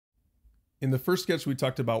In the first sketch, we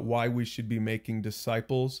talked about why we should be making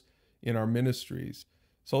disciples in our ministries.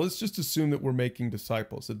 So let's just assume that we're making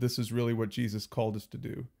disciples, that this is really what Jesus called us to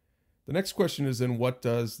do. The next question is then, what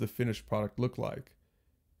does the finished product look like?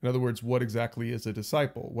 In other words, what exactly is a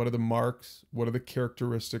disciple? What are the marks? What are the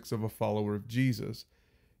characteristics of a follower of Jesus?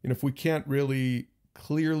 And if we can't really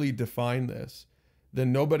clearly define this,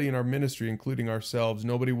 then nobody in our ministry, including ourselves,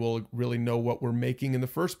 nobody will really know what we're making in the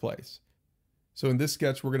first place. So in this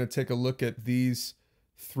sketch, we're going to take a look at these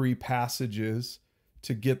three passages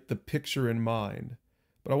to get the picture in mind.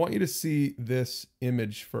 But I want you to see this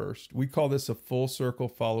image first. We call this a full circle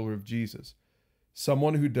follower of Jesus,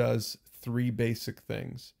 someone who does three basic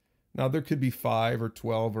things. Now, there could be 5 or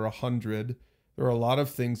 12 or 100. There are a lot of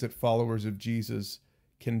things that followers of Jesus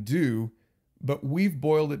can do, but we've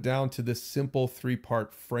boiled it down to this simple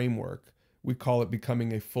 3-part framework. We call it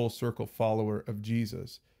becoming a full circle follower of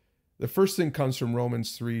Jesus. The first thing comes from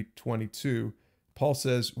Romans 3:22. Paul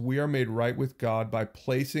says, we are made right with God by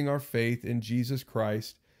placing our faith in Jesus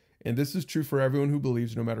Christ, and this is true for everyone who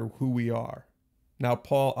believes, no matter who we are. Now,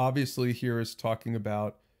 Paul obviously here is talking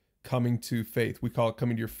about coming to faith. We call it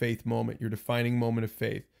coming to your faith moment, your defining moment of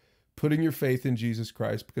faith. Putting your faith in Jesus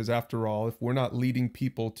Christ, because after all, if we're not leading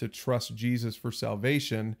people to trust Jesus for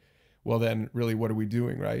salvation, well then, really, what are we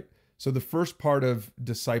doing, right? So the first part of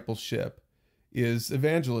discipleship is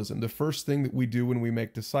evangelism. The first thing that we do when we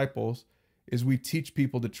make disciples is we teach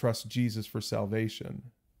people to trust Jesus for salvation.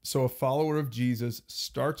 So a follower of Jesus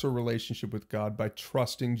starts a relationship with God by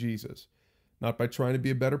trusting Jesus, not by trying to be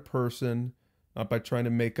a better person, not by trying to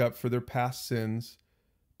make up for their past sins,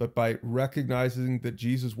 but by recognizing that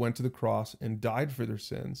Jesus went to the cross and died for their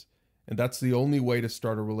sins. And that's the only way to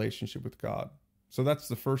start a relationship with God. So that's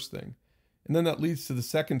the first thing. And then that leads to the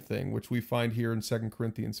second thing, which we find here in 2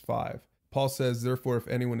 Corinthians 5. Paul says, therefore, if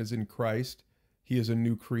anyone is in Christ, he is a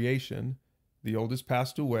new creation. The old has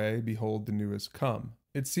passed away. Behold, the new has come.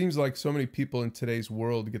 It seems like so many people in today's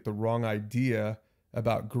world get the wrong idea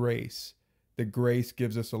about grace. That grace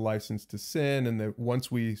gives us a license to sin, and that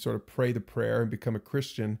once we sort of pray the prayer and become a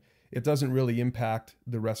Christian, it doesn't really impact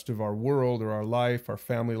the rest of our world or our life, our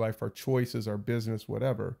family life, our choices, our business,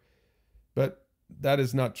 whatever. But that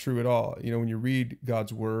is not true at all. You know, when you read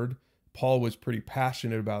God's word, Paul was pretty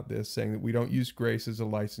passionate about this, saying that we don't use grace as a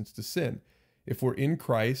license to sin. If we're in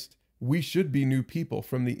Christ, we should be new people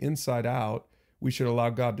from the inside out. We should allow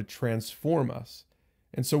God to transform us.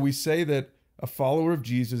 And so we say that a follower of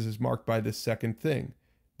Jesus is marked by this second thing,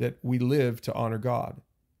 that we live to honor God.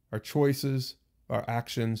 Our choices, our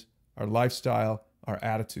actions, our lifestyle, our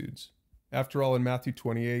attitudes. After all, in Matthew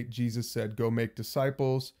 28, Jesus said, go make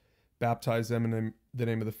disciples, baptize them in the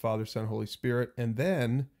name of the Father, Son, Holy Spirit, and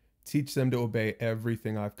then teach them to obey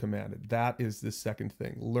everything I've commanded. That is the second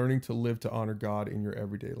thing, learning to live to honor God in your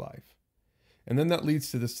everyday life. And then that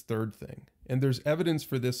leads to this third thing. And there's evidence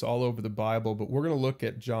for this all over the Bible, but we're going to look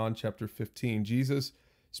at John chapter 15. Jesus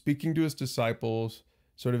speaking to his disciples,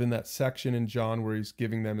 sort of in that section in John where he's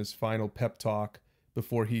giving them his final pep talk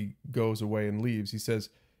before he goes away and leaves. He says,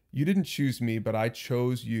 you didn't choose me, but I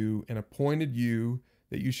chose you and appointed you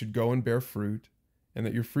that you should go and bear fruit, and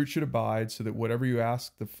that your fruit should abide, so that whatever you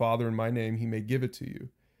ask the Father in my name, he may give it to you.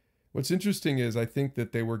 What's interesting is I think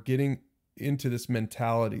that they were getting into this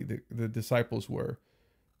mentality, the disciples were,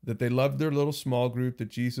 that they loved their little small group, that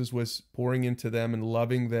Jesus was pouring into them and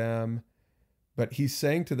loving them. But he's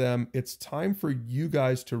saying to them, it's time for you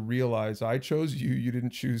guys to realize I chose you, you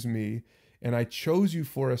didn't choose me, and I chose you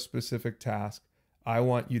for a specific task. I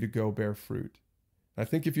want you to go bear fruit. I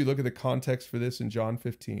think if you look at the context for this in John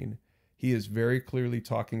 15, he is very clearly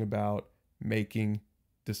talking about making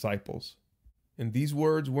disciples. And these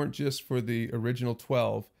words weren't just for the original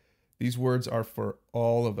 12. These words are for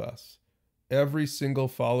all of us. Every single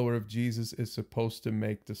follower of Jesus is supposed to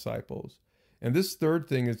make disciples. And this third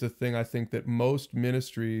thing is the thing I think that most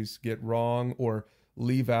ministries get wrong or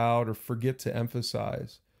leave out or forget to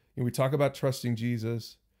emphasize. And we talk about trusting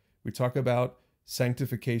Jesus. We talk about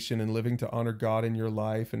sanctification and living to honor God in your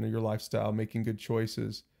life and in your lifestyle, making good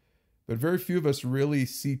choices. But very few of us really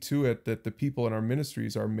see to it that the people in our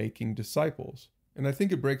ministries are making disciples. And I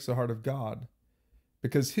think it breaks the heart of God,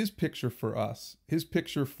 because his picture for us, his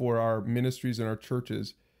picture for our ministries and our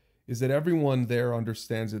churches, is that everyone there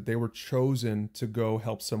understands that they were chosen to go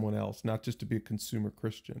help someone else, not just to be a consumer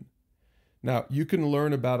Christian. Now, you can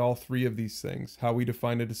learn about all three of these things, how we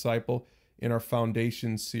define a disciple, in our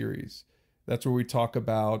Foundation series. That's where we talk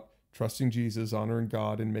about trusting Jesus, honoring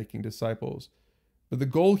God, and making disciples. But the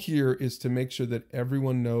goal here is to make sure that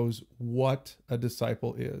everyone knows what a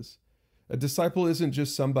disciple is. A disciple isn't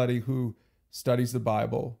just somebody who studies the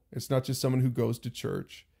Bible. It's not just someone who goes to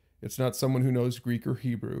church. It's not someone who knows Greek or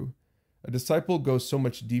Hebrew. A disciple goes so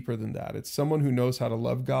much deeper than that. It's someone who knows how to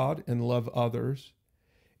love God and love others.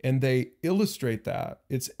 And they illustrate that.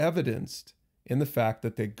 It's evidenced in the fact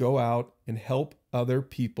that they go out and help other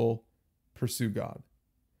people pursue God.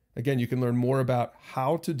 Again, you can learn more about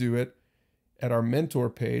how to do it at our mentor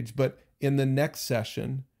page, but in the next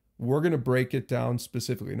session, we're going to break it down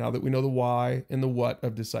specifically. Now that we know the why and the what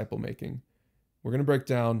of disciple making, we're going to break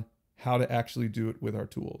down how to actually do it with our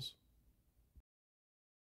tools.